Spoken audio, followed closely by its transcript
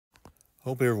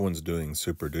Hope everyone's doing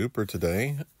super duper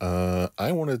today.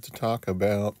 I wanted to talk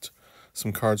about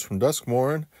some cards from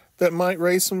Duskmourn that might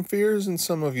raise some fears in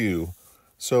some of you.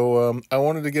 So I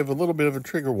wanted to give a little bit of a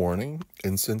trigger warning,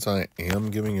 and since I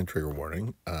am giving a trigger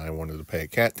warning, I wanted to pay a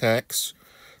cat tax.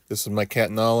 This is my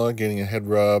cat Nala getting a head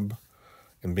rub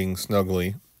and being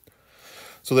snuggly.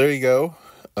 So there you go.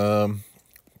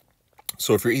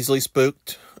 So if you're easily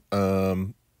spooked,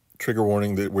 trigger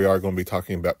warning that we are going to be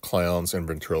talking about clowns and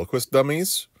ventriloquist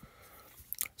dummies.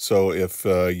 So if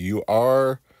you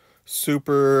are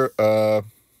super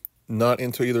not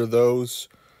into either of those,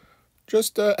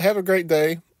 just have a great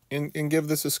day and give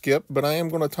this a skip. But I am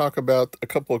going to talk about a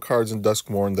couple of cards in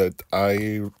Duskmourn that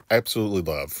I absolutely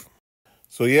love.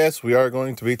 So yes, we are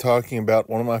going to be talking about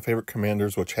one of my favorite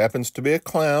commanders, which happens to be a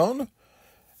clown.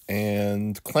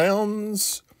 And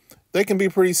clowns, they can be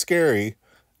pretty scary.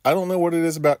 I don't know what it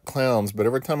is about clowns, but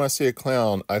every time I see a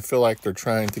clown, I feel like they're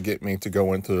trying to get me to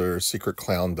go into their secret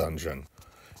clown dungeon.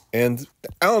 And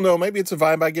I don't know, maybe it's a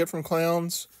vibe I get from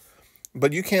clowns,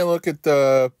 but you can't look at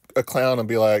a clown and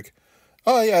be like,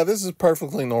 oh yeah, this is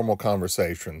perfectly normal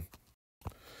conversation.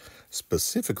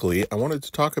 Specifically, I wanted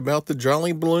to talk about the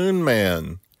Jolly Balloon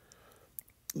Man.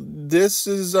 This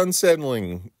is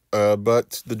unsettling,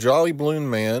 but the Jolly Balloon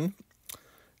Man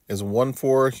is a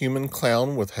 1/4 human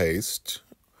clown with haste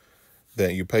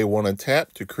that you pay 1 and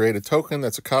tap to create a token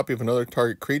that's a copy of another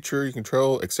target creature you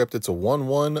control, except it's a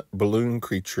 1/1 balloon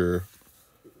creature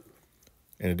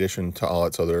in addition to all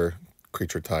its other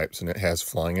creature types, and it has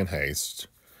flying and haste.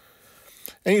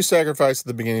 And you sacrifice at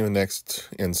the beginning of the next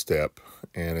end step,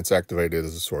 and it's activated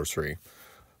as a sorcery.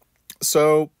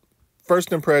 So,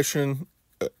 first impression,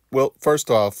 well, first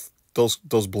off,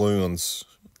 those balloons.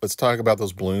 Let's talk about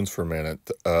those balloons for a minute.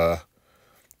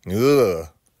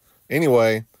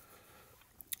 Anyway,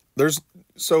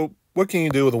 so what can you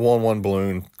do with a 1/1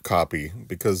 balloon copy?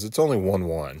 Because it's only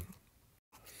 1/1.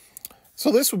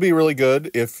 So this would be really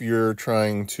good if you're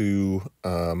trying to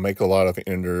make a lot of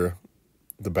enter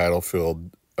the battlefield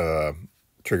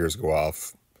triggers go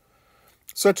off.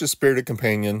 Such as Spirited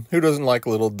Companion. Who doesn't like a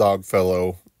little dog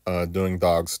fellow doing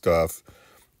dog stuff?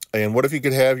 And what if you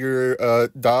could have your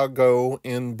dog go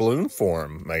in balloon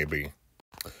form, maybe?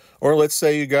 Or let's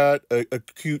say you got a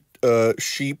cute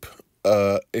sheep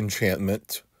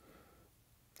enchantment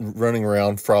running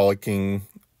around frolicking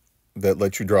that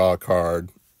lets you draw a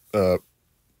card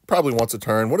probably once a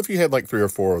turn. What if you had like 3 or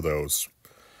 4 of those?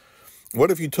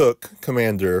 What if you took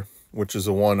Commander, which is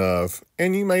a 1/of,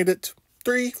 and you made it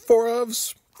 3, 4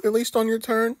 ofs, at least on your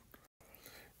turn?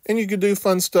 And you could do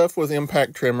fun stuff with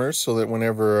impact trimmers so that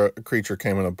whenever a creature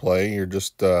came into play, you're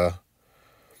just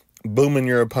booming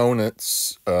your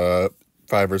opponents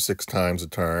 5 or 6 times a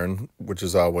turn, which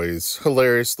is always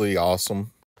hilariously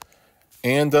awesome.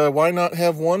 And why not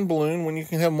have 1 balloon when you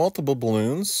can have multiple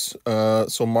balloons?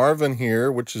 So Marvin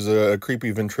here, which is a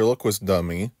creepy ventriloquist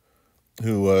dummy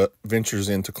who ventures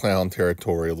into clown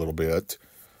territory a little bit,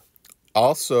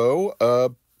 also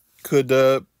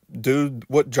could do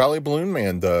what Jolly Balloon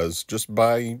Man does just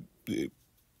by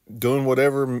doing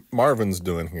whatever Marvin's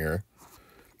doing here.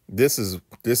 This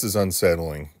is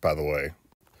unsettling, by the way.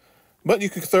 But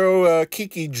you could throw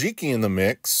Kiki Jiki in the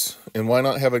mix, and why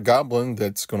not have a goblin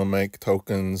that's going to make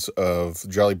tokens of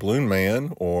Jolly Balloon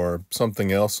Man or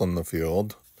something else on the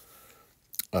field,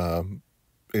 and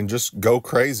just go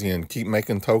crazy and keep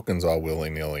making tokens all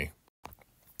willy-nilly.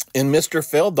 And Mr.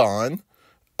 Feldon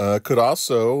could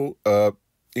also,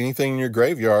 anything in your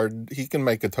graveyard, he can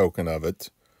make a token of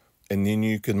it, and then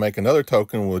you could make another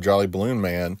token with Jolly Balloon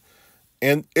Man,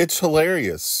 and it's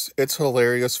hilarious. It's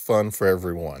hilarious fun for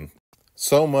everyone.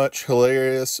 So much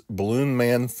hilarious Balloon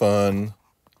Man fun.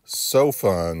 So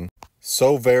fun.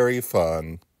 So very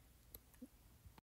fun.